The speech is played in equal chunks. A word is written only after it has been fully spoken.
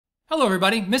Hello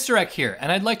everybody, Mr. Eck here,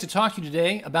 and I'd like to talk to you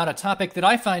today about a topic that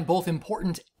I find both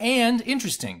important and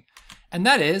interesting, and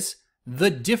that is the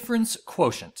difference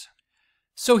quotient.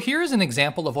 So here's an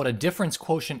example of what a difference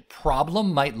quotient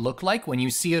problem might look like when you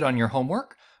see it on your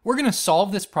homework. We're going to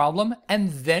solve this problem, and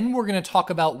then we're going to talk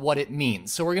about what it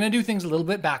means. So we're going to do things a little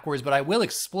bit backwards, but I will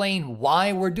explain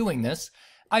why we're doing this.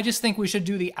 I just think we should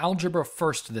do the algebra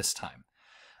first this time.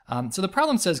 So the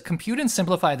problem says, compute and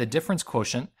simplify the difference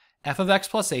quotient f of x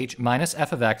plus h minus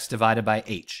f of x divided by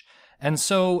h. And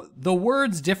so the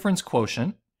words difference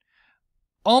quotient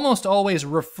almost always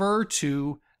refer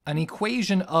to an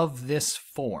equation of this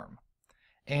form.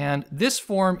 And this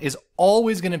form is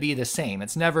always going to be the same.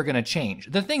 It's never going to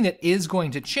change. The thing that is going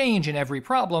to change in every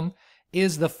problem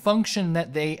is the function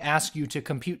that they ask you to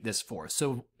compute this for.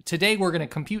 So today we're going to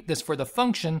compute this for the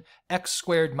function x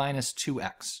squared minus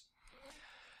 2x.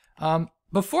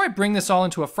 Before I bring this all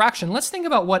into a fraction, let's think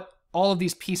about what all of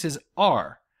these pieces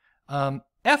are.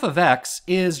 F of x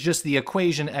is just the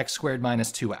equation x squared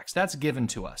minus 2x. That's given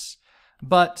to us.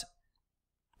 But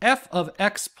f of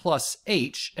x plus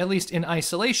h, at least in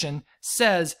isolation,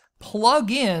 says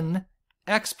plug in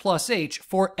x plus h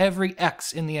for every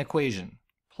x in the equation.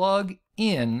 Plug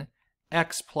in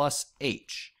x plus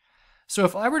h. So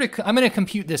if I were to, I'm going to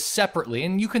compute this separately,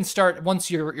 and you can start, once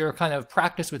you're kind of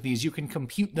practiced with these, you can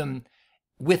compute them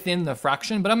within the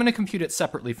fraction, but I'm going to compute it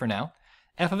separately for now.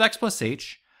 F of x plus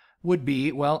h would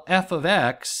be, well, f of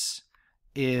x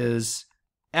is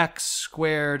x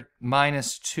squared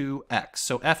minus 2x.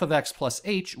 So f of x plus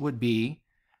h would be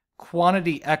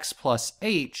quantity x plus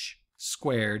h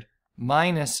squared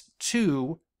minus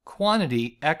 2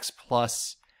 quantity x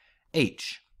plus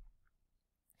h.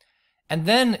 And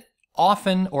then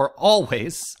often or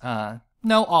always,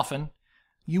 often,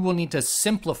 you will need to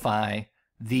simplify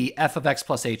the f of x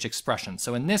plus h expression.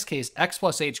 So in this case, x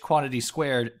plus h quantity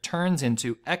squared turns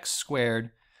into x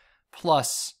squared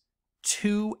plus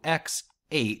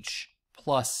 2xh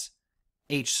plus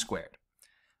h squared.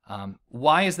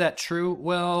 Why is that true?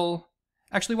 Well,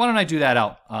 actually, why don't I do that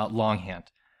out longhand?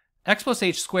 X plus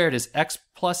h squared is x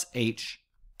plus h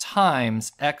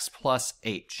times x plus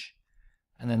h.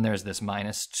 And then there's this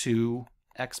minus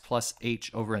 2x plus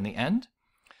h over in the end.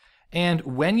 And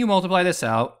when you multiply this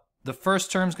out, the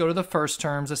first terms go to the first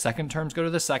terms, the second terms go to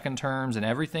the second terms, and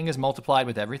everything is multiplied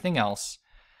with everything else.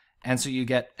 And so you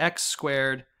get x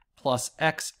squared plus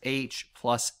xh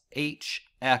plus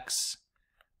hx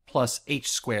plus h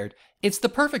squared. It's the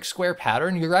perfect square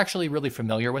pattern. You're actually really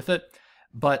familiar with it,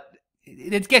 but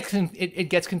it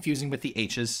gets confusing with the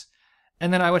h's.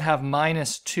 And then I would have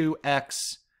minus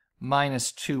 2x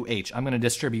minus 2h. I'm going to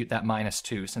distribute that minus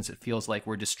 2 since it feels like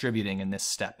we're distributing in this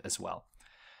step as well.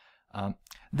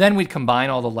 Then we'd combine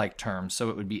all the like terms. So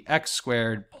it would be x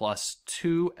squared plus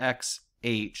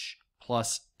 2xh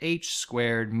plus h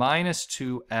squared minus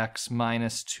 2x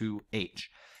minus 2h.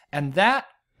 And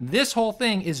this whole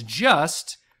thing is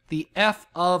just the f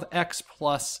of x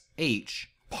plus h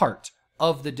part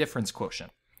of the difference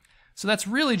quotient. So that's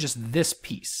really just this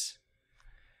piece.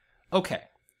 Okay,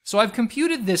 so I've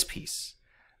computed this piece.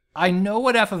 I know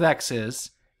what f of x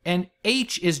is, and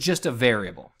h is just a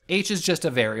variable. H is just a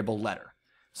variable letter.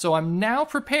 So I'm now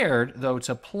prepared, though,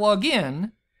 to plug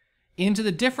in into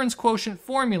the difference quotient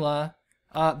formula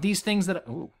these things that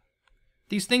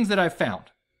I've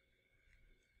found.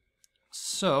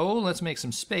 So let's make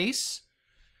some space.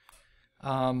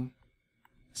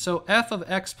 So f of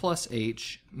x plus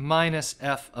h minus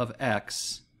f of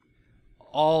x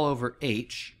all over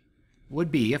h would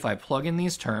be, if I plug in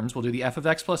these terms, we'll do the f of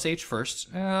x plus h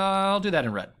first. I'll do that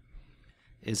in red.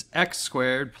 Is x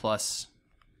squared plus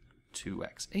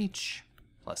 2xh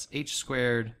plus h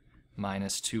squared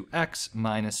minus 2x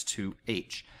minus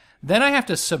 2h. Then I have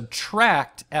to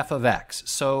subtract f of x.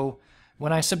 So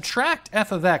when I subtract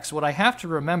f of x, what I have to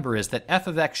remember is that f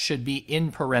of x should be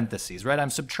in parentheses, right? I'm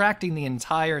subtracting the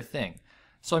entire thing.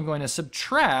 So I'm going to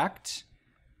subtract,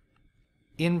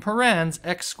 in parens,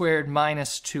 x squared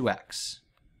minus 2x.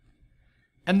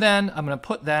 And then I'm going to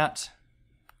put that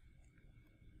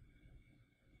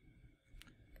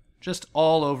just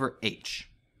all over h.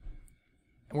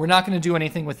 We're not going to do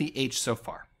anything with the h so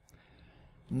far.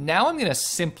 Now I'm going to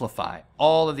simplify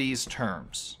all of these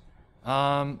terms.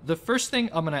 The first thing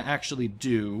I'm going to actually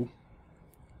do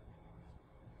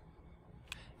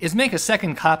is make a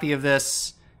second copy of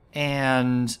this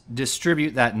and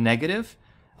distribute that negative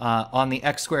on the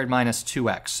x squared minus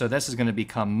 2x. So this is going to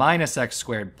become minus x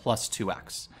squared plus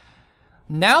 2x.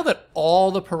 Now that all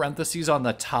the parentheses on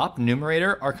the top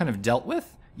numerator are kind of dealt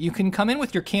with, you can come in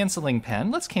with your canceling pen.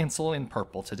 Let's cancel in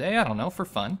purple today, I don't know, for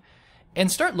fun.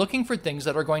 and start looking for things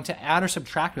that are going to add or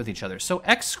subtract with each other. So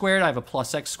x squared, I have a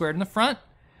plus x squared in the front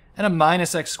and a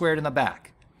minus x squared in the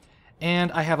back.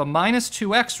 And I have a minus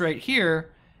 2x right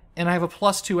here, and I have a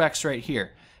plus 2x right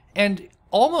here. And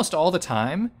almost all the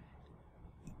time,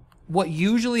 what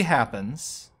usually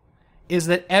happens is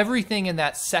that everything in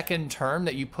that second term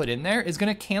that you put in there is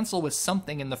going to cancel with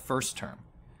something in the first term.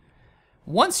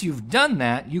 Once you've done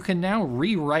that, you can now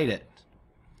rewrite it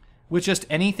with just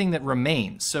anything that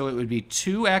remains. So it would be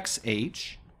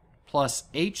 2xh plus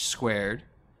h squared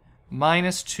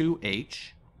minus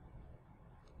 2h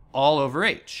all over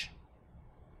h.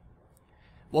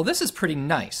 Well, this is pretty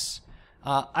nice.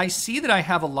 I see that I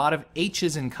have a lot of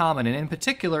h's in common, and in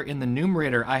particular in the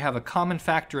numerator I have a common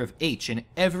factor of h in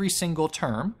every single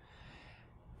term.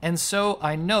 And so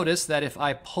I notice that if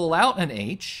I pull out an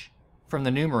h from the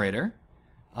numerator,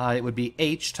 it would be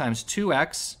h times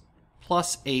 2x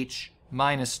plus h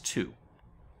minus 2.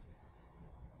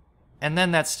 And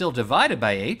then that's still divided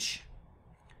by h.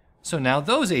 So now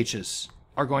those h's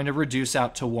are going to reduce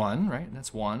out to 1, right?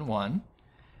 That's 1, 1.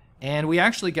 And we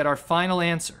actually get our final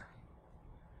answer.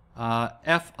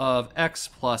 F of x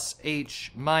plus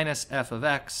h minus f of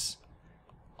x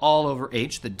all over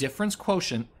h, the difference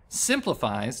quotient,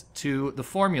 simplifies to the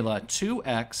formula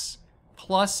 2x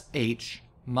plus h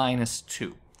minus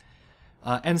 2.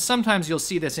 And sometimes you'll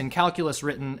see this in calculus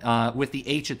written with the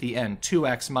h at the end,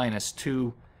 2x minus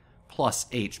 2 plus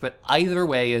h, but either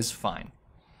way is fine.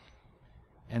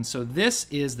 And so this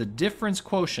is the difference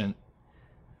quotient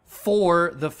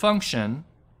for the function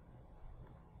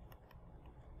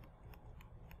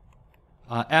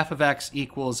f of x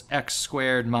equals x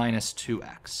squared minus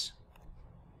 2x.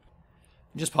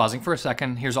 Just pausing for a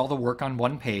second. Here's all the work on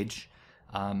one page.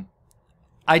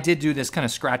 I did do this kind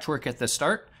of scratch work at the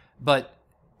start, but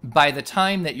by the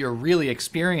time that you're really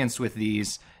experienced with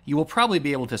these, you will probably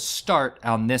be able to start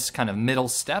on this kind of middle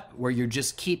step where you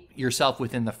just keep yourself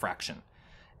within the fraction.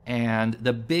 And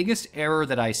the biggest error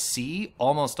that I see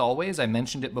almost always, I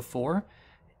mentioned it before,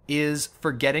 is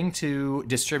forgetting to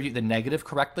distribute the negative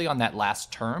correctly on that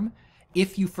last term.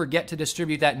 If you forget to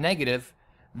distribute that negative,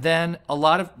 then a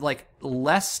lot of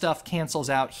less stuff cancels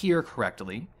out here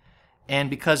correctly. And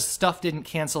because stuff didn't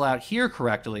cancel out here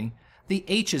correctly, the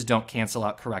h's don't cancel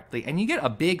out correctly, and you get a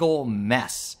big old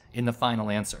mess in the final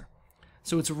answer.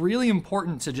 So it's really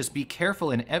important to just be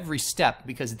careful in every step,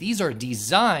 because these are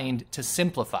designed to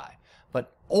simplify,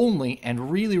 but only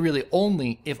and really, really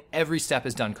only if every step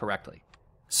is done correctly.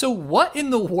 So what in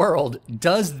the world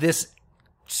does this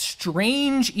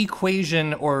strange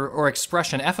equation or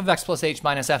expression, f of x plus h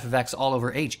minus f of x all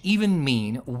over h, even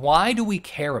mean? Why do we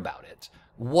care about it?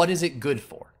 What is it good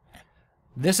for?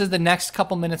 This is the next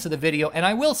couple minutes of the video, and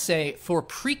I will say, for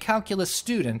pre-calculus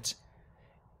student,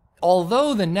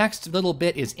 although the next little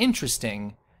bit is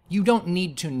interesting, you don't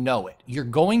need to know it. You're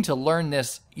going to learn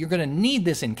this, you're going to need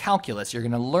this in calculus, you're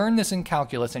going to learn this in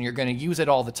calculus, and you're going to use it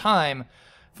all the time.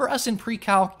 For us in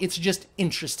pre-calc, it's just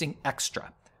interesting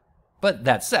extra. But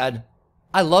that said,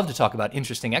 I love to talk about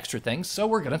interesting extra things, so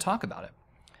we're going to talk about it.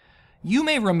 You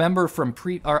may remember from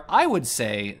I would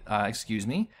say,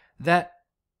 that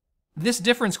this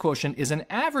difference quotient is an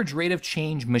average rate of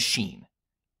change machine.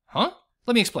 Huh?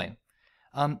 Let me explain.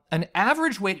 An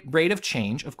average rate of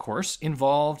change, of course,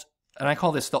 involved, and I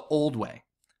call this the old way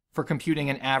for computing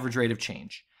an average rate of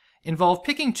change, involved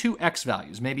picking two x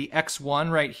values, maybe x1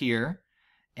 right here,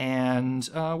 and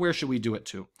where should we do it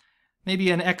to? Maybe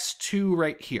an x2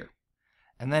 right here.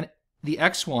 And then the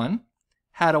x1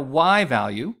 had a y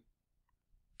value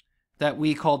that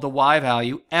we called the y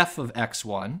value f of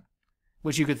x1,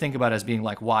 which you could think about as being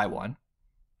like y1.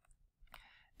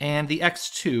 And the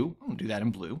x2, I'll do that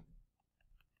in blue,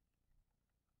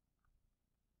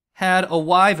 had a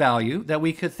y value that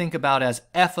we could think about as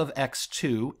f of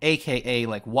x2, aka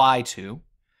like y2.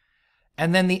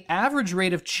 And then the average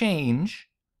rate of change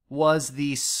was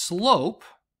the slope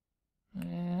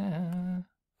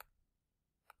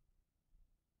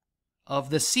of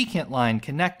the secant line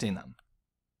connecting them.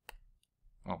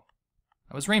 Oh,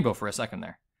 that was rainbow for a second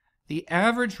there. The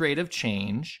average rate of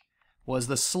change was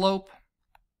the slope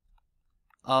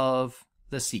of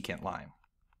the secant line.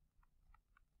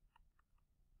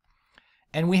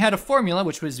 And we had a formula,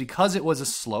 which was, because it was a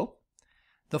slope,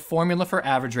 the formula for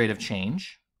average rate of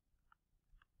change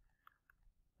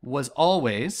was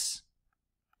always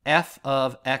f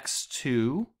of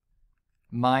x2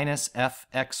 minus f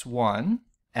of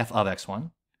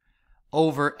x1,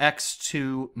 over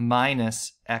x2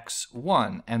 minus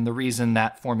x1. And the reason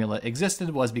that formula existed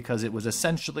was because it was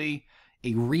essentially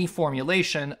a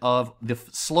reformulation of the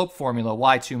slope formula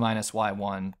y2 minus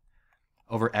y1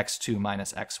 over x2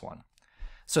 minus x1.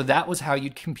 So that was how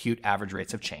you'd compute average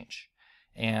rates of change.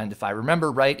 And if I remember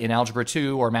right, in Algebra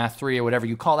 2 or Math 3 or whatever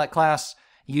you call that class,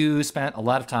 you spent a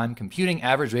lot of time computing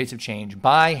average rates of change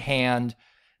by hand,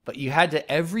 but you had to,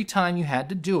 every time you had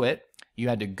to do it, you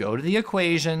had to go to the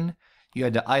equation, you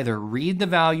had to either read the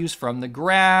values from the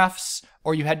graphs,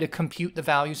 or you had to compute the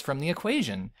values from the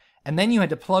equation. And then you had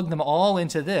to plug them all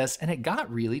into this, and it got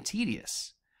really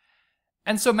tedious.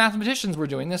 And so mathematicians were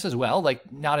doing this as well,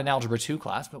 like not in Algebra 2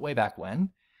 class, but way back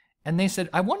when. And they said,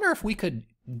 I wonder if we could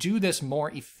do this more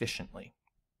efficiently.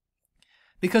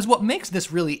 Because what makes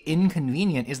this really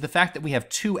inconvenient is the fact that we have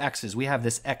two x's. We have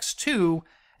this x2,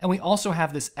 and we also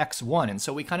have this x1. And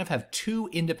so we kind of have two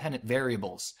independent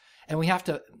variables, and we have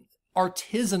to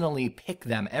artisanally pick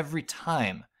them every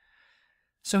time.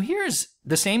 So here's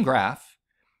the same graph,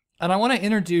 and I want to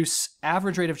introduce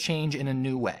average rate of change in a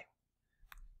new way.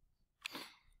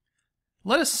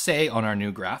 Let us say on our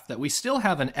new graph that we still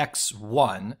have an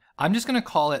x1. I'm just going to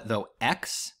call it, though,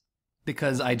 x,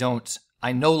 because I'm not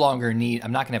going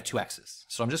to have two x's.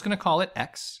 So I'm just going to call it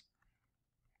x.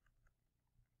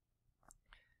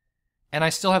 And I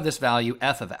still have this value,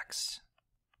 f of x.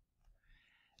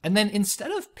 And then instead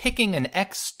of picking an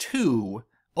x2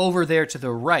 over there to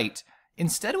the right,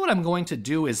 instead what I'm going to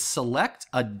do is select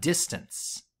a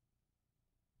distance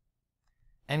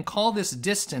and call this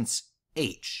distance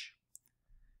h.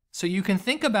 So you can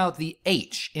think about the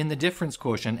h in the difference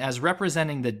quotient as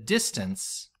representing the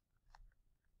distance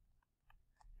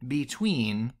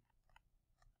between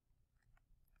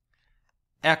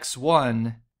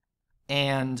x1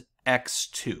 and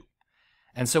x2.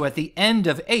 And so at the end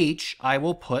of h, I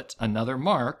will put another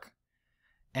mark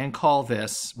and call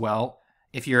this, well,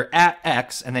 if you're at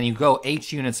x and then you go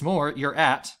h units more, you're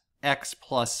at x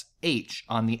plus h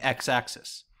on the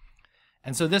x-axis.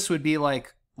 And so this would be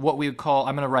like what we would call,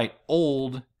 I'm going to write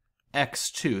old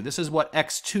x2. This is what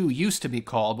x2 used to be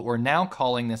called, but we're now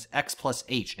calling this x plus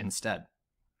h instead.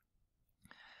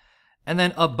 And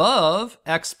then above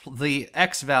x, the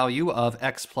x value of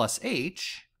x plus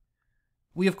h,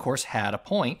 we of course had a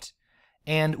point,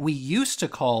 and we used to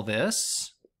call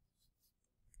this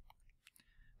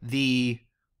the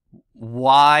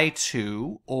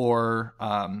y2, or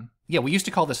we used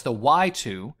to call this the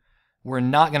y2. We're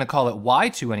not going to call it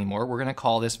y2 anymore. We're going to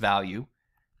call this value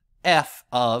f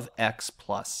of x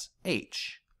plus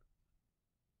h.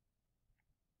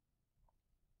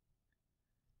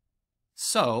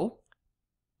 So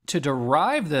to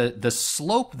derive the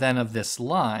slope then of this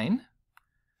line,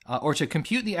 or to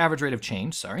compute the average rate of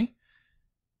change,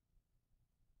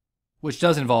 which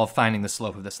does involve finding the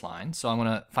slope of this line. So I'm going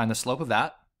to find the slope of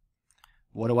that.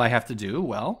 What do I have to do?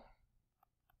 Well,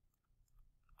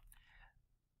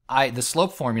 the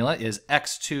slope formula is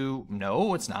x2,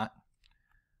 no, it's not,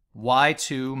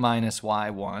 y2 minus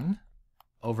y1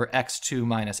 over x2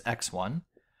 minus x1.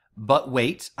 But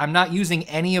wait, I'm not using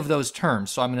any of those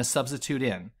terms, so I'm going to substitute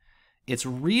in. It's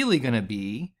really going to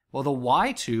be, well, the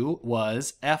y2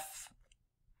 was f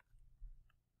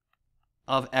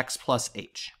of x plus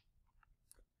h.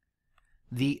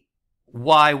 The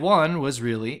y1 was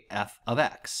really f of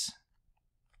x.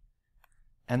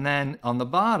 And then on the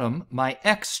bottom, my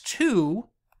x2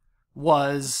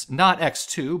 was not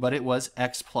x2, but it was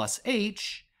x plus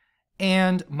h,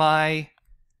 and my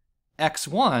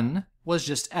x1 was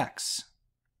just x.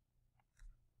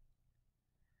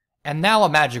 And now a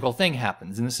magical thing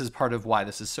happens, and this is part of why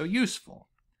this is so useful,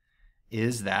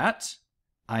 is that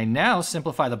I now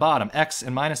simplify the bottom. X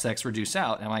and minus x reduce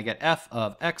out, and I get f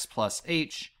of x plus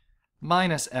h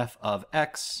minus f of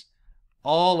x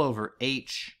all over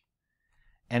h.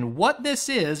 And what this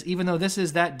is, even though this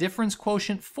is that difference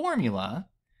quotient formula,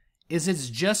 is it's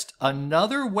just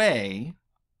another way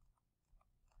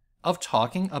of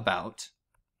talking about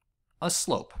a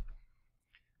slope.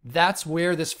 That's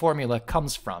where this formula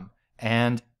comes from.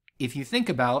 And if you think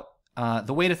about,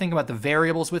 the way to think about the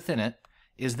variables within it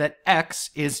is that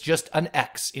x is just an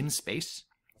x in space,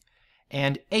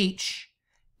 and h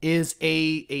is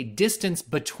a distance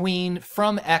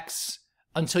from x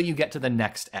until you get to the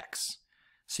next x.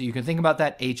 So you can think about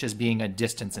that h as being a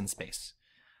distance in space.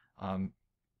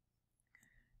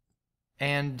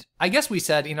 And I guess we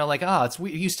said,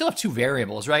 you still have two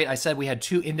variables, right? I said we had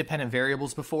two independent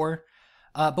variables before.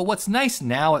 But what's nice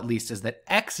now, at least, is that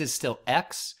x is still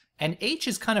x, and h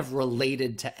is kind of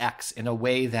related to x in a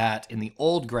way that in the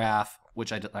old graph,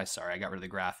 which I got rid of the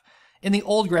graph. In the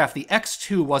old graph, the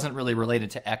x2 wasn't really related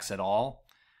to x at all,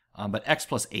 but x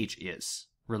plus h is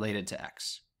related to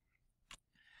x.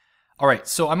 All right,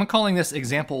 so I'm calling this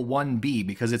example 1b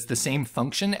because it's the same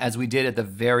function as we did at the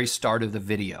very start of the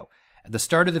video. At the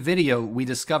start of the video, we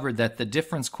discovered that the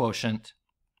difference quotient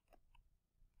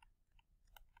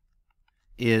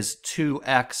is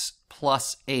 2x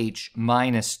plus h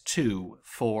minus 2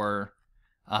 for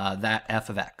that f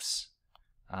of x,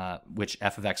 which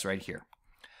f of x right here.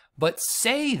 But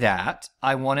say that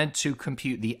I wanted to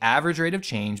compute the average rate of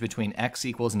change between x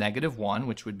equals -1,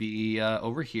 which would be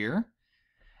over here,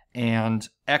 and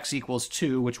x equals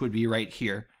 2, which would be right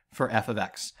here for f of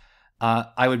x.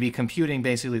 I would be computing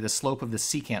basically the slope of the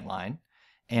secant line,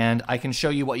 and I can show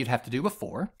you what you'd have to do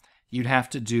before. You'd have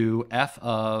to do f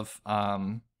of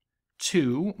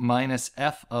 2 minus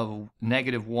f of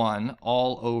 -1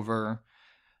 all over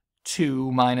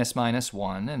 2 minus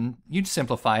 1, and you'd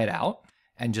simplify it out.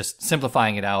 And just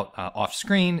simplifying it out off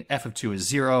screen, f of 2 is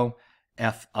 0,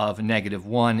 f of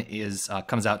 -1 is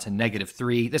comes out to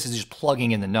 -3. This is just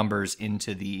plugging in the numbers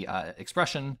into the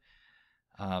expression.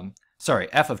 Sorry,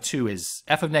 f of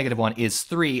 -1 is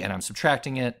 3, and I'm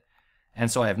subtracting it,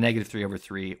 and so I have -3 over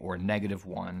 3, or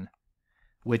 -1,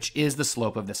 which is the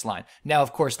slope of this line. Now,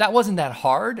 of course, that wasn't that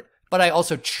hard, but I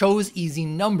also chose easy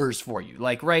numbers for you.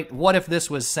 Like, right, what if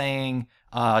this was saying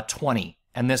 20,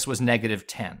 and this was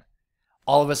 -10?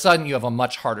 All of a sudden, you have a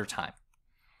much harder time.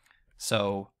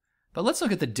 So, but let's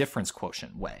look at the difference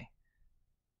quotient way.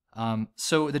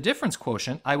 So the difference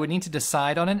quotient, I would need to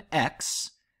decide on an x,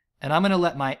 and I'm going to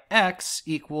let my x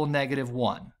equal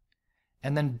 -1.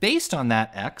 And then based on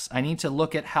that x, I need to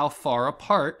look at how far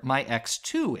apart my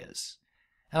x2 is.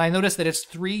 And I notice that it's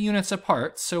 3 units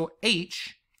apart, so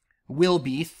h will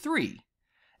be 3.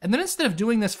 And then instead of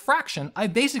doing this fraction, I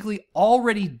basically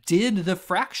already did the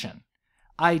fraction.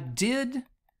 I did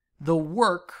the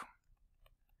work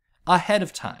ahead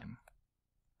of time.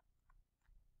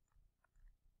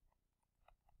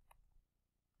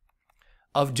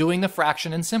 Of doing the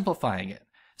fraction and simplifying it.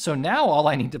 So now all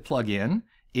I need to plug in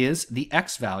is the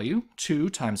x value,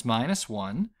 2 times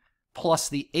 -1, plus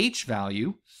the h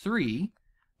value, 3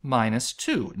 minus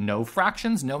 2. No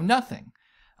fractions, no nothing.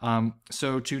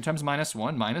 So 2 times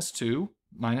 -1 minus 2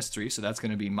 minus 3, so that's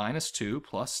going to be -2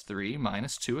 plus 3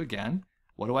 minus 2 again.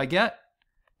 What do I get?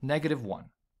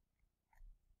 -1.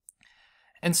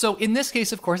 And so in this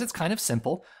case, of course, it's kind of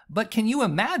simple, but can you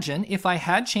imagine if I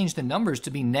had changed the numbers to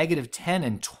be -10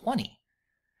 and 20?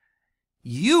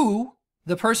 You,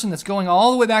 the person that's going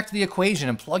all the way back to the equation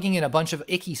and plugging in a bunch of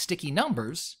icky, sticky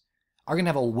numbers, are going to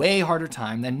have a way harder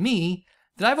time than me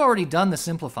that I've already done the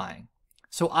simplifying.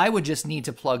 So I would just need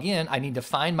to plug in, I need to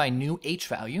find my new h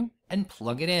value and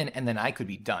plug it in, and then I could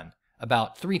be done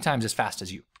about 3 times as fast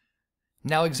as you.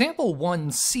 Now, example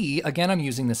 1c, again, I'm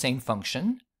using the same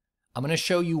function. I'm going to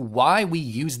show you why we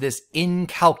use this in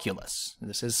calculus.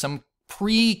 This is some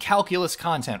pre-calculus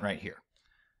content right here.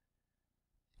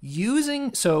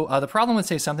 The problem would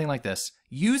say something like this.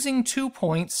 Using 2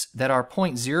 points that are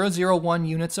 0.001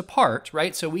 units apart,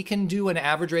 right? So we can do an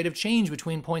average rate of change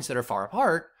between points that are far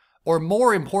apart, or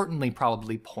more importantly,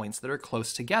 probably points that are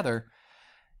close together.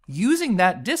 Using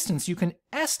that distance, you can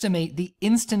estimate the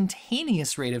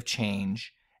instantaneous rate of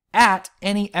change at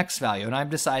any x value, and I'm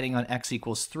deciding on x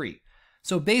equals 3.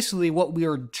 So basically what we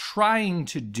are trying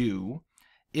to do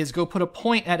is go put a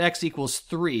point at x equals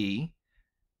 3.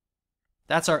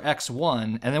 That's our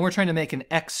x1, and then we're trying to make an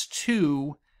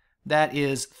x2 that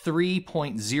is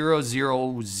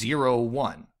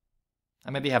 3.0001. I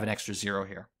maybe have an extra 0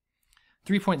 here.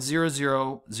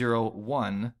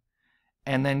 3.0001,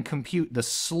 and then compute the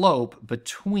slope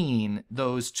between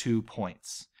those 2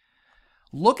 points.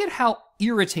 Look at how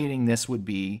irritating this would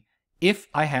be if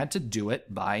I had to do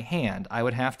it by hand. I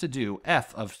would have to do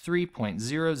f of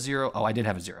 3.00, oh, I did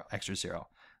have a 0, extra 0,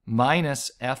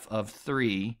 minus f of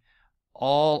 3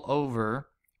 all over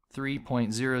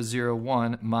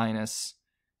 3.001 minus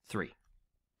 3.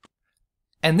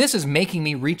 And this is making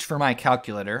me reach for my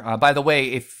calculator. By the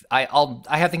way, if I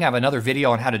think I have another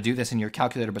video on how to do this in your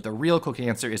calculator, but the real quick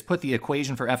answer is put the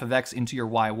equation for f of x into your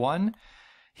y1,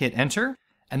 hit enter,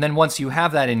 and then once you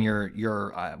have that in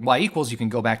your y equals, you can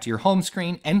go back to your home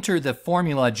screen, enter the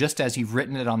formula just as you've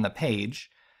written it on the page,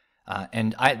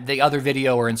 and the other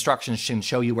video or instructions can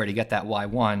show you where to get that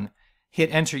y1. Hit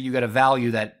enter, you get a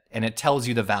value and it tells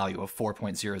you the value of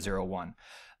 4.001.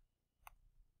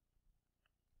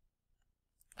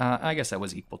 I guess that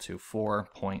was equal to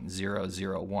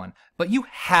 4.001. But you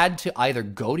had to either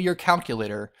go to your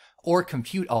calculator or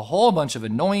compute a whole bunch of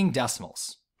annoying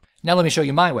decimals. Now let me show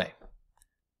you my way.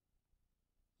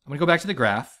 I'm going to go back to the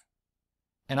graph,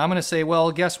 and I'm going to say,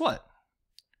 well, guess what?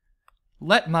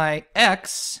 Let my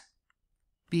x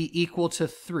be equal to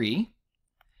 3,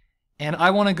 and I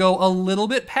want to go a little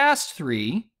bit past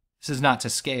 3. This is not to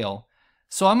scale.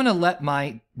 So I'm going to let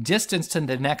my distance to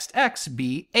the next x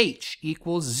be h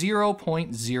equals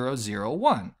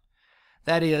 0.001.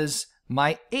 That is,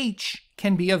 my h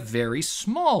can be a very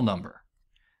small number.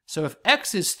 So if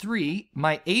x is 3,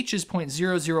 my h is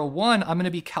 0.001, I'm going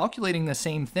to be calculating the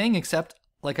same thing, except,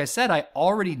 like I said, I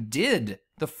already did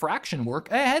the fraction work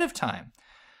ahead of time.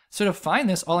 So to find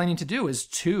this, all I need to do is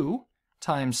 2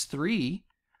 times 3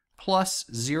 plus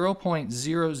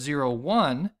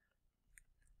 0.001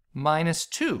 minus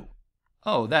 2.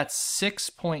 Oh, that's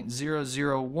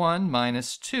 6.001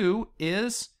 minus 2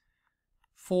 is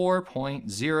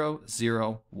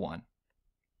 4.001.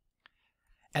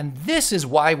 And this is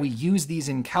why we use these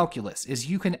in calculus, is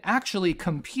you can actually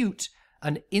compute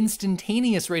an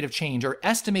instantaneous rate of change or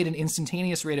estimate an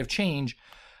instantaneous rate of change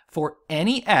for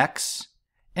any x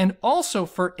and also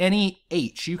for any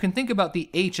h. You can think about the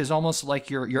h as almost like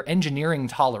your engineering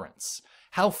tolerance,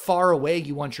 how far away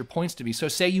you want your points to be. So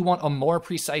say you want a more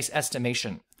precise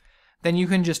estimation, then you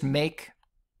can just make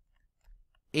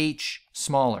h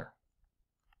smaller.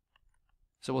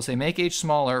 So we'll say make h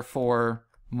smaller for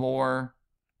more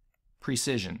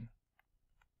precision.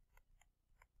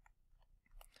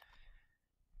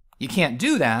 You can't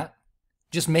do that.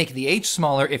 Just make the h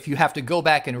smaller if you have to go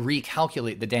back and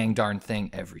recalculate the dang darn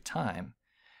thing every time.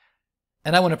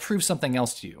 And I want to prove something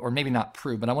else to you, or maybe not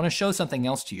prove, but I want to show something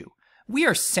else to you. We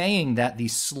are saying that the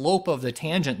slope of the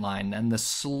tangent line and the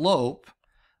slope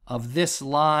of this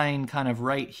line kind of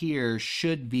right here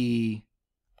should be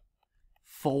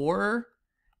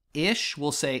 4-ish.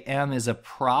 We'll say m is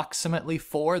approximately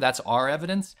 4. That's our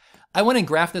evidence. I want to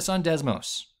graph this on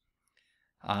Desmos.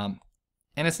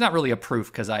 And it's not really a proof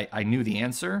because I knew the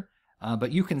answer,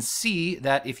 but you can see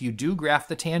that if you do graph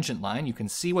the tangent line, you can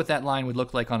see what that line would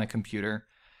look like on a computer.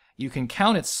 You can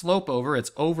count its slope over.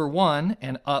 It's over 1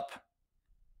 and up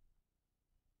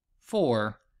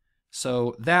 4.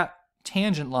 So that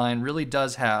tangent line really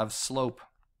does have slope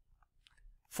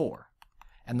 4.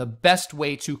 And the best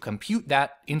way to compute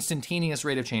that instantaneous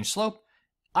rate of change slope,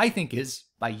 I think, is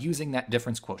by using that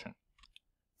difference quotient.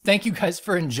 Thank you guys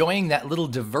for enjoying that little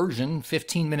diversion,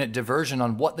 15-minute diversion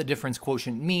on what the difference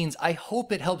quotient means. I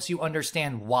hope it helps you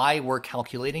understand why we're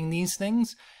calculating these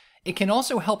things. It can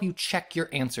also help you check your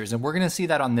answers, and we're going to see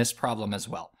that on this problem as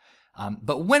well.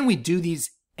 But when we do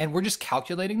these and we're just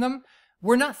calculating them,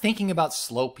 we're not thinking about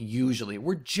slope usually.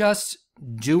 We're just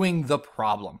doing the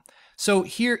problem. So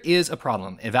here is a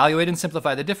problem. Evaluate and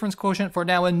simplify the difference quotient for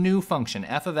now a new function.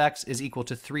 F of x is equal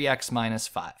to 3x minus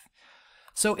 5.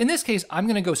 So in this case, I'm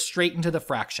going to go straight into the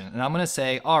fraction, and I'm going to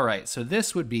say, all right, so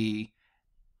this would be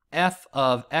f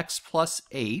of x plus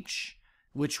h,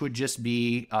 which would just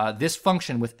be this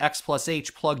function with x plus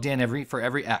h plugged in for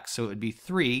every x. So it would be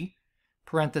 3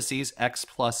 parentheses x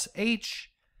plus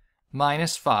h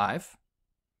minus 5.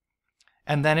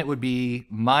 And then it would be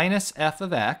minus f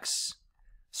of x.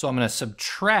 So I'm going to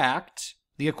subtract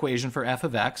the equation for f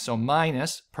of x. So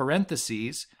minus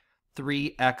parentheses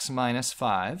 3x minus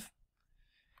 5.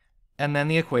 And then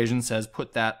the equation says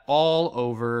put that all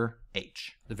over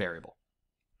h, the variable.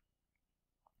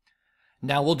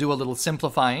 Now we'll do a little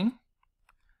simplifying.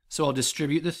 So I'll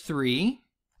distribute the 3.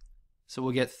 So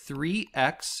we'll get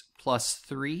 3x plus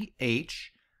 3h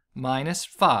minus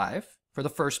 5 for the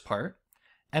first part.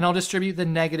 And I'll distribute the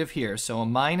negative here. So a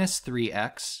minus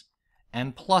 3x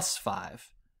and plus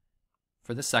 5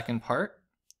 for the second part.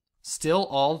 Still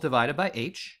all divided by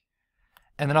h.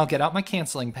 And then I'll get out my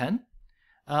canceling pen.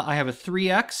 I have a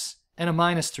 3x and a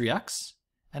minus 3x,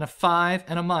 and a 5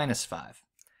 and a minus 5.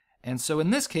 And so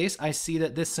in this case, I see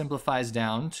that this simplifies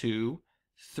down to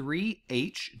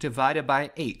 3h divided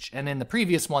by h. And in the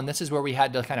previous one, this is where we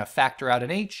had to kind of factor out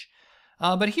an h.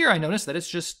 But here I notice that it's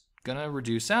just going to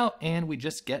reduce out, and we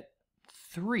just get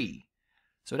 3.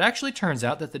 So it actually turns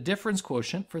out that the difference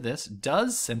quotient for this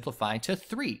does simplify to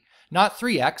 3. Not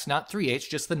 3x, not 3h,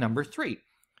 just the number 3.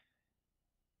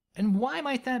 And why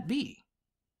might that be?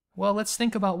 Well, let's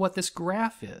think about what this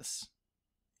graph is.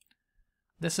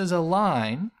 This is a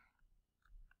line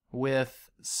with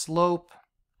slope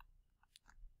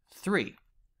 3.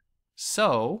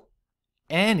 So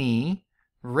any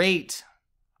rate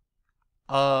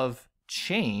of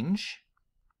change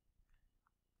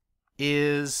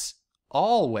is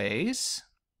always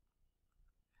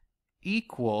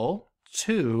equal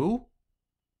to,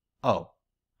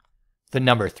 the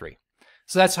number 3.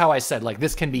 So that's how I said, like,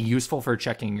 this can be useful for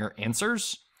checking your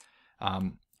answers.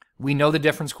 We know the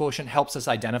difference quotient helps us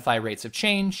identify rates of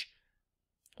change.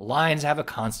 Lines have a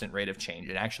constant rate of change.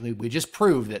 And actually, we just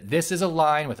proved that this is a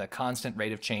line with a constant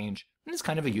rate of change. And it's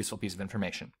kind of a useful piece of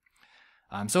information.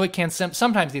 So it can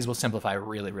sometimes these will simplify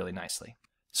really, really nicely.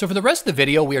 So for the rest of the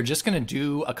video, we are just going to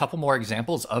do a couple more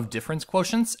examples of difference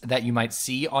quotients that you might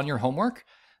see on your homework.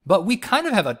 But we kind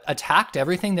of have attacked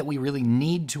everything that we really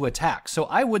need to attack. So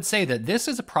I would say that this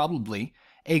is probably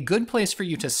a good place for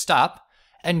you to stop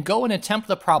and go and attempt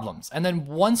the problems. And then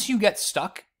once you get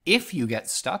stuck, if you get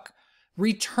stuck,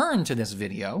 return to this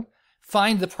video,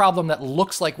 find the problem that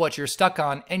looks like what you're stuck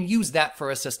on, and use that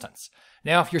for assistance.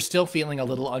 Now, if you're still feeling a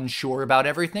little unsure about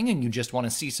everything and you just want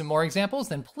to see some more examples,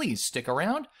 then please stick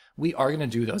around. We are going to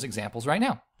do those examples right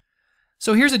now.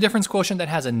 So here's a difference quotient that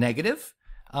has a negative.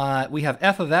 We have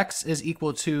f of x is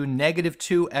equal to negative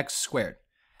 2x squared.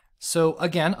 So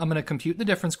again, I'm going to compute the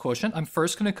difference quotient. I'm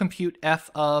first going to compute f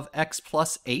of x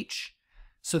plus h.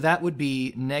 So that would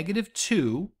be negative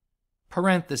 2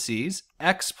 parentheses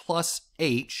x plus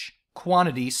h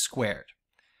quantity squared.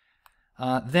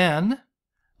 Then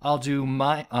I'll do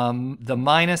the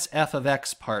minus f of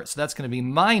x part. So that's going to be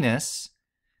minus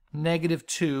negative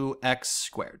 2x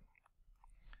squared.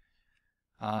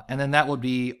 And then that would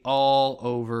be all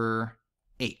over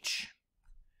h.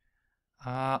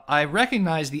 I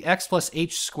recognize the x plus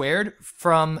h squared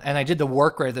from, and I did the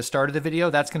work right at the start of the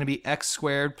video, that's going to be x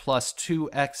squared plus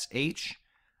 2xh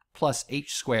plus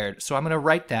h squared. So I'm going to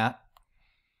write that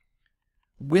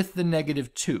with the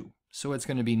negative 2. So it's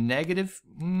going to be negative,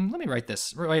 let me write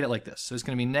it like this. So it's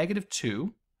going to be negative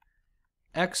 2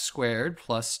 x squared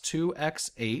plus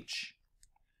 2xh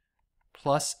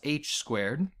plus h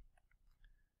squared.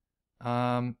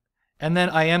 And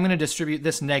then I am going to distribute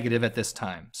this negative at this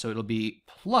time. So it'll be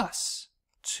plus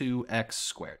 2x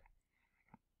squared.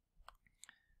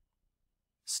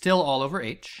 Still all over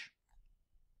h.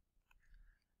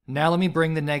 Now let me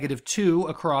bring the negative 2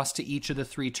 across to each of the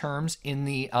three terms in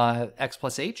the x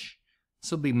plus h.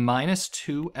 So it'll be minus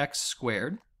 2x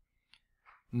squared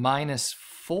minus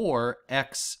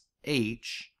 4xh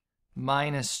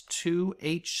minus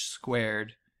 2h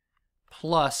squared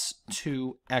plus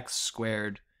 2x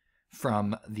squared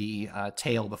from the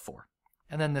tail before.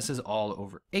 And then this is all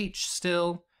over h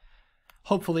still.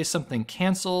 Hopefully something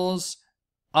cancels.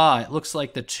 It looks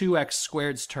like the 2x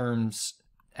squared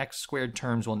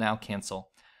terms will now cancel.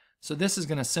 So this is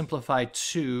going to simplify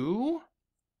to,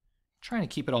 trying to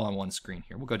keep it all on one screen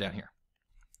here. We'll go down here.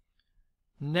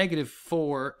 Negative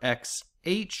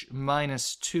 4xh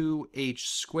minus 2h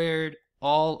squared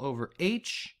all over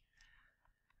h.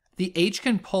 The h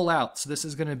can pull out, so this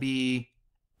is going to be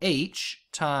h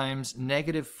times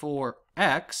negative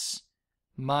 4x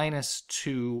minus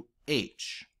 2h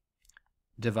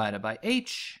divided by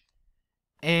h,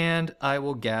 and I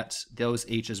will get, those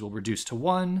h's will reduce to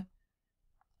 1,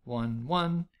 1,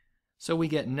 1. So we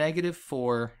get negative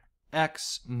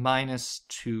 4x minus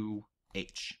 2h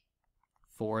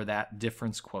for that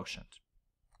difference quotient.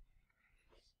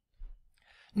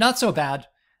 Not so bad.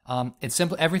 It's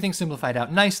simple. Everything simplified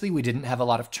out nicely. We didn't have a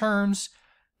lot of terms,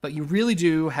 but you really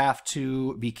do have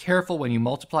to be careful when you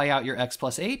multiply out your x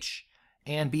plus h,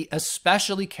 and be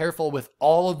especially careful with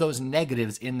all of those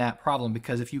negatives in that problem,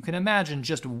 because if you can imagine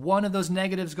just one of those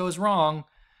negatives goes wrong,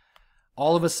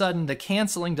 all of a sudden the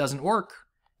canceling doesn't work,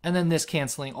 and then this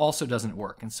canceling also doesn't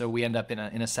work, and so we end up in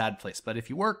a sad place. But if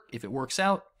it works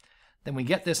out, then we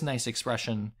get this nice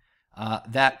expression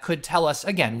that could tell us,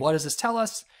 again, what does this tell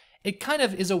us? It kind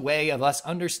of is a way of us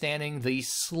understanding the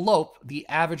slope, the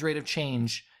average rate of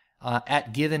change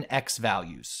at given x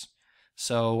values.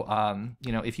 So,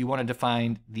 if you wanted to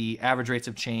find the average rates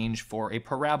of change for a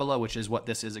parabola, which is what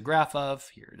this is a graph of,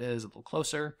 here it is a little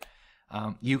closer,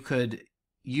 you could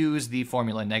use the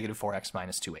formula negative 4x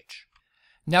minus 2h.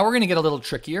 Now we're going to get a little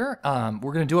trickier.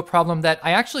 We're going to do a problem that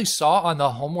I actually saw on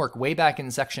the homework way back in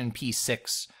section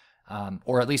P6,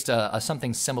 or at least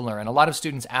something similar, and a lot of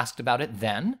students asked about it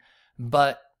then,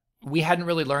 but we hadn't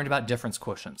really learned about difference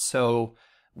quotients. So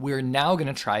we're now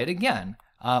going to try it again.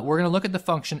 We're going to look at the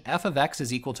function f of x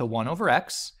is equal to 1 over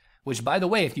x, which, by the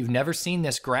way, if you've never seen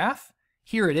this graph,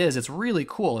 here it is. It's really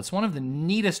cool. It's one of the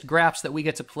neatest graphs that we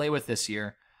get to play with this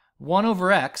year. 1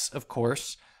 over x, of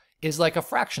course, is like a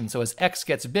fraction. So as x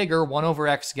gets bigger, 1 over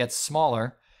x gets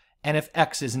smaller. And if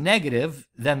x is negative,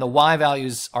 then the y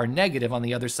values are negative on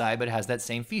the other side, but it has that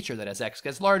same feature that as x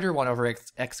gets larger, 1 over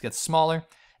x gets smaller.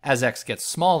 As x gets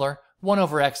smaller, 1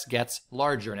 over x gets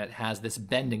larger, and it has this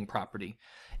bending property.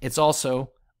 It's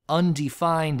also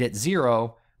undefined at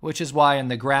 0, which is why in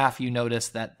the graph you notice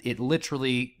that it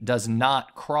literally does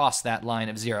not cross that line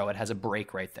of 0. It has a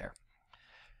break right there.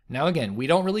 Now again, we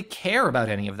don't really care about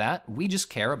any of that. We just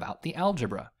care about the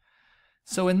algebra.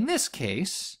 So in this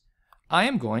case, I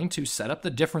am going to set up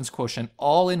the difference quotient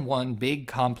all in one big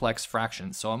complex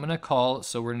fraction. So we're going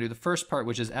to do the first part,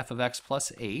 which is f of x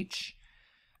plus h.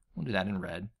 We'll do that in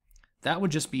red. That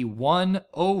would just be 1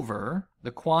 over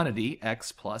the quantity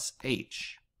x plus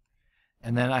h.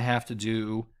 and then I have to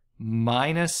do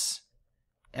minus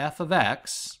f of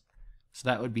x. So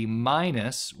that would be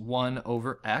minus 1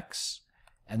 over x.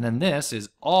 And then this is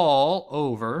all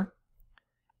over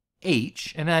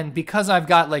h. And then because I've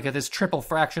got like this triple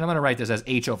fraction, I'm going to write this as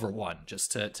h over 1,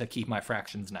 just to keep my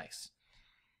fractions nice.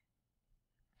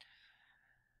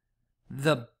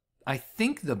 I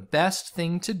think the best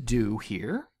thing to do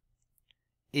here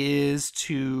is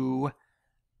to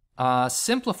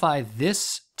simplify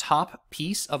this top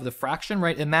piece of the fraction,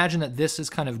 right? Imagine that this is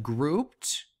kind of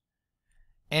grouped,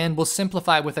 and we'll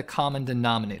simplify with a common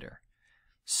denominator.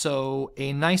 So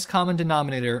a nice common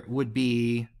denominator would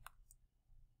be,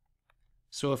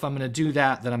 so if I'm going to do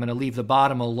that, then I'm going to leave the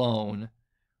bottom alone.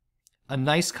 A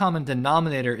nice common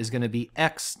denominator is going to be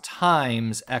x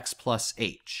times x plus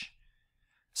h.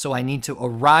 So I need to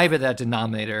arrive at that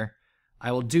denominator.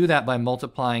 I will do that by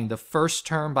multiplying the first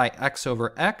term by x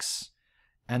over x,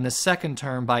 and the second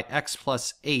term by x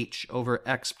plus h over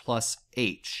x plus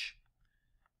h,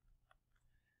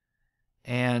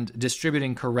 and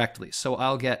distributing correctly. So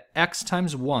I'll get x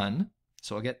times 1,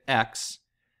 so I'll get x,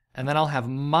 and then I'll have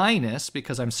minus,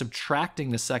 because I'm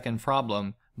subtracting the second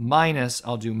problem, minus,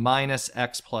 I'll do minus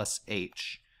x plus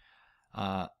h,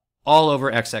 all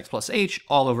over x plus h,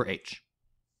 all over h.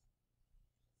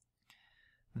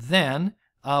 Then,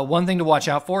 one thing to watch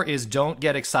out for is don't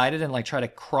get excited and like try to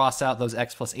cross out those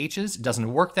x plus h's. It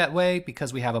doesn't work that way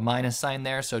because we have a minus sign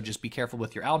there, so just be careful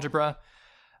with your algebra.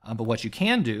 But what you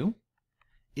can do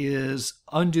is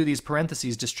undo these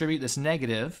parentheses, distribute this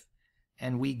negative,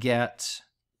 and we get,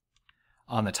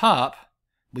 on the top,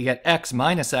 we get x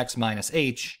minus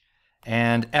h,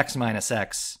 and x minus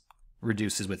x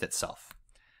reduces with itself.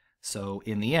 So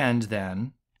in the end,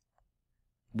 then,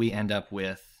 we end up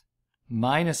with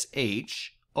minus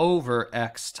h over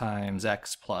x times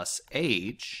x plus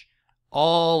h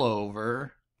all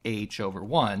over h over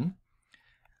 1.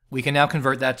 We can now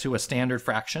convert that to a standard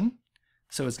fraction.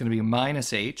 So it's going to be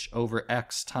minus h over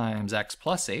x times x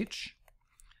plus h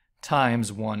times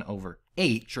 1 over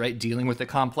h, right? Dealing with the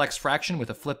complex fraction with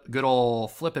a good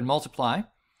old flip and multiply.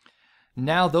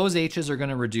 Now those h's are going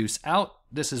to reduce out.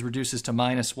 This reduces to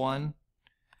minus 1.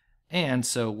 And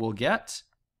so we'll get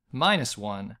minus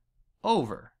 1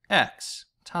 over x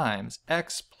times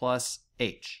x plus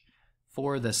h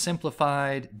for the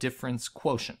simplified difference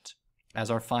quotient as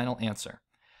our final answer.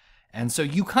 And so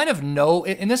you kind of know,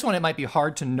 in this one it might be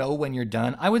hard to know when you're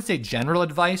done. I would say general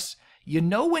advice, you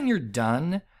know when you're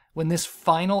done when this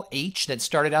final h that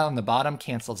started out on the bottom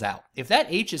cancels out. If that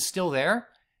h is still there,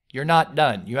 you're not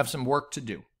done. You have some work to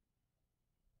do.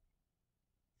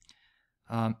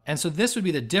 And so this would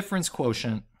be the difference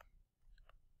quotient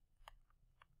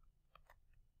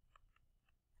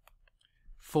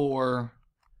for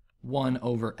 1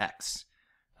 over x,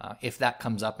 if that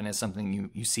comes up and is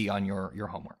something you see on your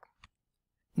homework.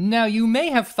 Now, you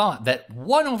may have thought that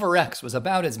 1 over x was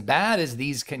about as bad as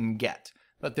these can get,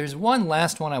 but there's one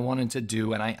last one I wanted to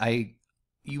do, and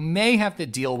you may have to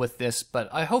deal with this, but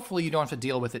hopefully you don't have to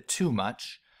deal with it too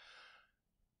much.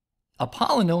 A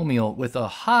polynomial with a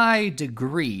high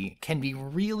degree can be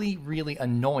really, really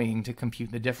annoying to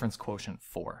compute the difference quotient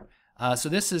for. So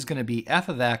this is going to be f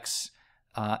of x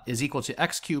is equal to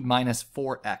x cubed minus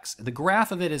 4x. The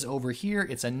graph of it is over here.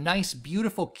 It's a nice,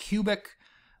 beautiful cubic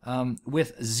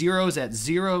with zeros at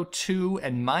 0, 2,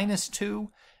 and minus 2.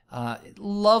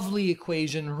 Lovely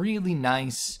equation, really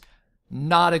nice.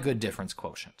 Not a good difference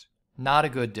quotient. Not a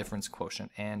good difference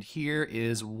quotient. And here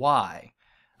is why.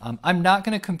 I'm not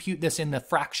going to compute this in the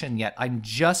fraction yet. I'm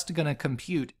just going to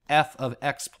compute f of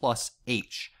x plus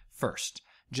h first.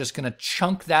 Just going to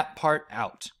chunk that part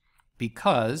out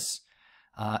because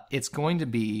it's going to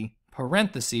be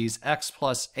parentheses x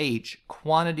plus h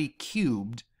quantity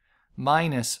cubed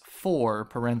minus 4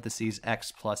 parentheses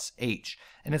x plus h.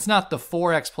 And it's not the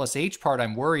 4x plus h part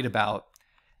I'm worried about.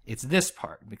 It's this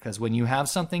part, because when you have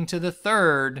something to the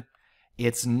third,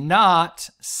 it's not,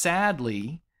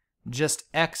 sadly, just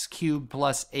x cubed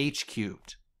plus h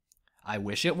cubed. I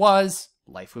wish it was.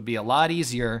 Life would be a lot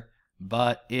easier,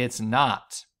 but it's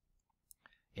not.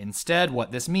 Instead,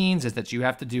 what this means is that you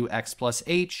have to do x plus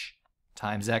h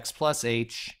times x plus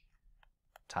h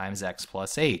times x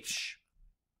plus h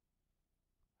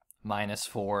minus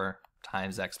 4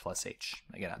 times x plus h.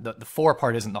 Again, the 4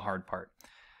 part isn't the hard part.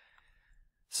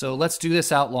 So let's do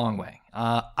this out long way.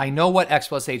 I know what x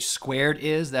plus h squared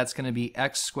is. That's going to be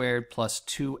x squared plus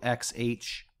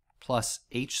 2xh plus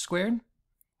h squared.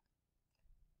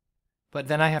 But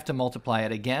then I have to multiply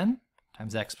it again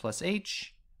times x plus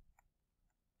h.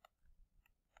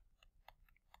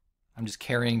 I'm just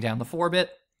carrying down the 4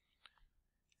 bit.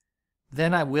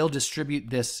 then I will distribute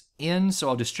this in. So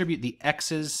I'll distribute the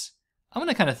x's. I'm going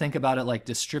to kind of think about it like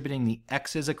distributing the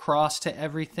x's across to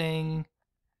everything,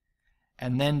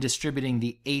 and then distributing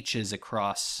the h's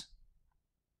across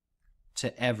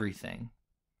to everything.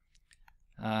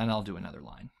 And I'll do another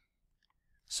line.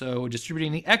 So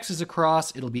distributing the x's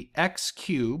across, it'll be x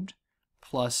cubed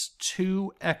plus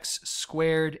 2x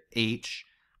squared h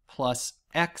plus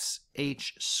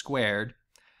xh squared.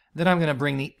 Then I'm going to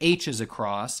bring the h's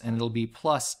across, and it'll be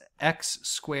plus x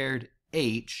squared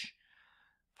h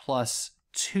plus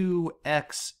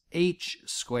 2xh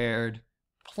squared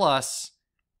plus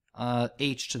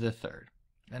h to the third.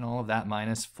 And all of that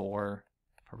minus 4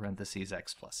 parentheses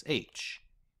x plus h.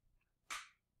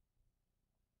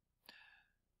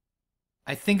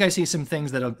 I think I see some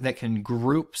things that can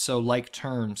group, so like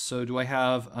terms. So do I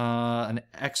have an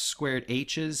x squared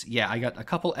h's? Yeah, I got a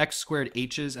couple x squared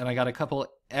h's, and I got a couple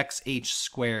xh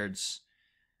squareds.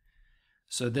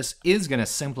 So this is going to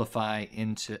simplify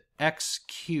into x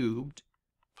cubed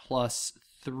plus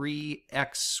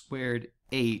 3x squared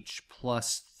h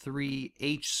plus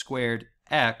 3h squared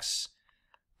x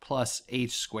plus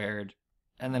h squared.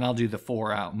 And then I'll do the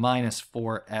 4 out. Minus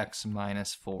 4x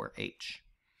minus 4h.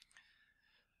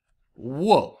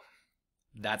 Whoa,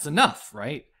 that's enough,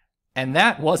 right? And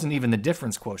that wasn't even the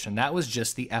difference quotient. That was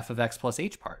just the f of x plus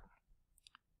h part.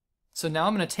 So now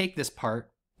I'm going to take this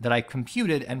part that I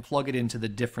computed and plug it into the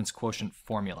difference quotient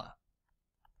formula.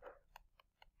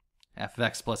 F of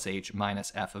x plus h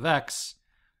minus f of x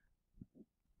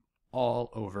all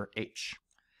over h.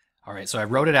 All right, so I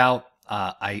wrote it out.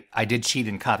 I did cheat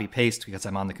and copy paste because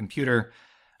I'm on the computer.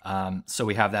 So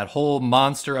we have that whole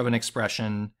monster of an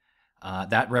expression.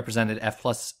 That represented f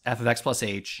of x plus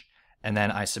h, and then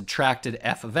I subtracted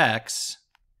f of x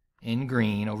in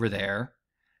green over there,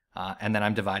 and then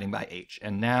I'm dividing by h.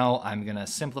 And now I'm going to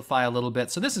simplify a little bit.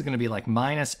 So this is going to be like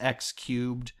minus x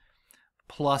cubed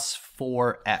plus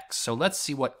 4x. So let's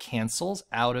see what cancels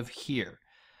out of here.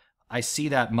 I see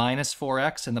that minus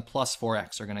 4x and the plus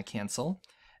 4x are going to cancel,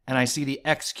 and I see the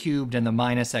x cubed and the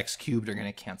minus x cubed are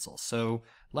going to cancel. So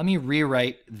let me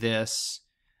rewrite this.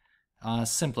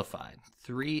 Simplified.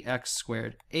 3x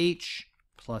squared h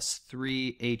plus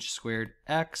 3h squared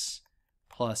x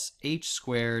plus h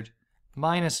squared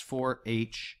minus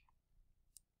 4h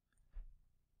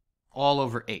all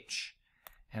over h.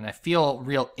 And I feel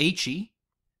real h-y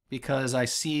because I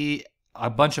see a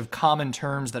bunch of common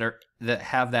terms that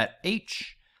have that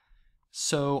h.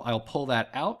 So I'll pull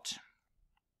that out.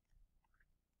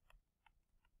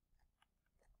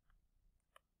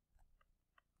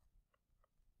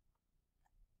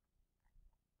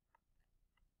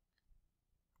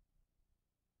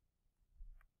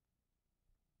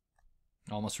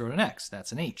 Almost wrote an x,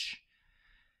 that's an h.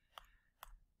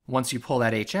 Once you pull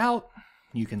that h out,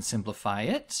 you can simplify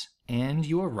it, and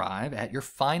you arrive at your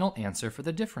final answer for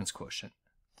the difference quotient.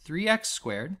 3x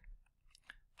squared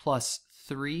plus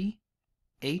 3hx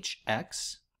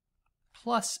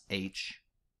plus h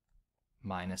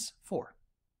minus 4.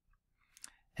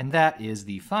 And that is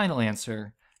the final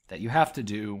answer that you have to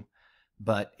do,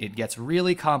 but it gets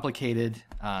really complicated.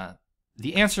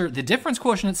 The difference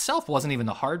quotient itself wasn't even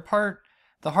the hard part.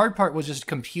 The hard part was just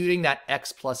computing that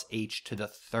x plus h to the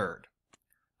third.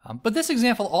 But this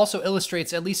example also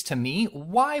illustrates, at least to me,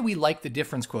 why we like the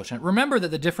difference quotient. Remember that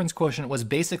the difference quotient was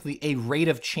basically a rate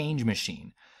of change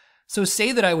machine. So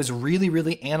say that I was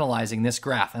really analyzing this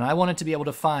graph, and I wanted to be able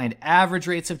to find average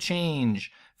rates of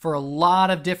change for a lot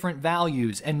of different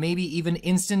values, and maybe even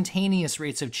instantaneous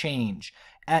rates of change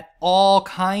at all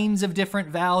kinds of different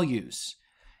values.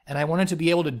 And I wanted to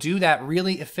be able to do that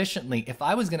really efficiently. If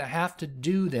I was going to have to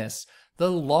do this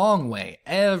the long way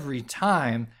every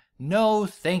time, no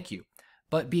thank you.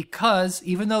 But because,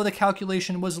 even though the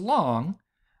calculation was long,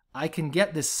 I can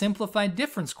get this simplified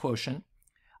difference quotient,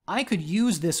 I could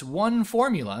use this one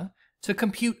formula to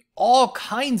compute all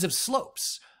kinds of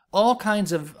slopes, all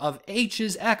kinds of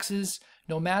h's, x's,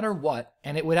 no matter what,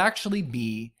 and it would actually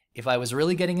be, if I was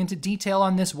really getting into detail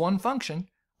on this one function,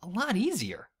 a lot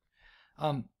easier.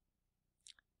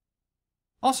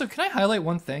 Also, can I highlight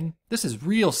one thing? This is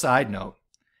real side note.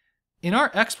 In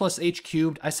our x plus h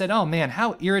cubed, I said, oh man,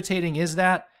 how irritating is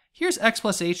that? Here's x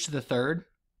plus h to the third.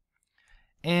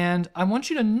 And I want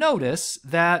you to notice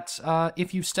that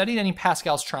if you've studied any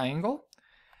Pascal's triangle,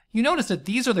 you notice that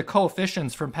these are the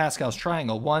coefficients from Pascal's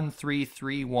triangle, 1, 3,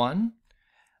 3, 1.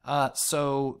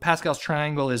 So Pascal's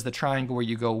triangle is the triangle where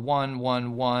you go 1,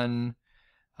 1, 1,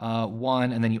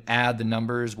 1, and then you add the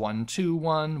numbers 1, 2,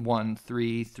 1, 1,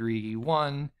 3, 3,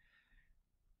 1.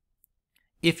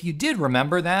 If you did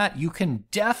remember that, you can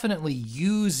definitely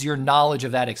use your knowledge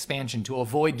of that expansion to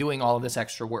avoid doing all of this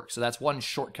extra work. So that's one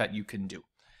shortcut you can do.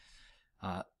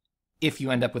 If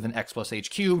you end up with an x plus h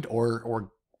cubed,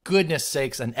 or goodness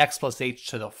sakes, an x plus h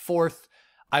to the fourth,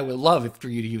 I would love for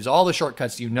you to use all the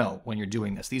shortcuts you know when you're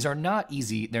doing this. These are not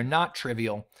easy. They're not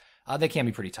trivial. They can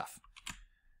be pretty tough.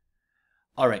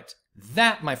 All right.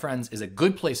 That, my friends, is a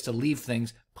good place to leave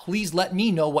things. Please let me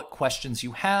know what questions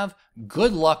you have.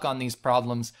 Good luck on these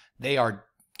problems. They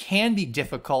can be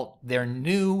difficult. They're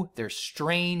new. They're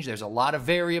strange. There's a lot of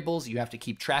variables. You have to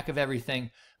keep track of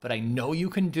everything. But I know you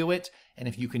can do it. And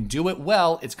if you can do it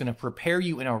well, it's going to prepare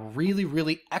you in a really,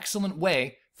 really excellent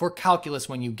way for calculus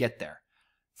when you get there.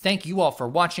 Thank you all for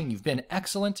watching. You've been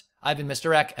excellent. I've been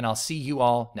Mr. Eck, and I'll see you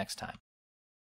all next time.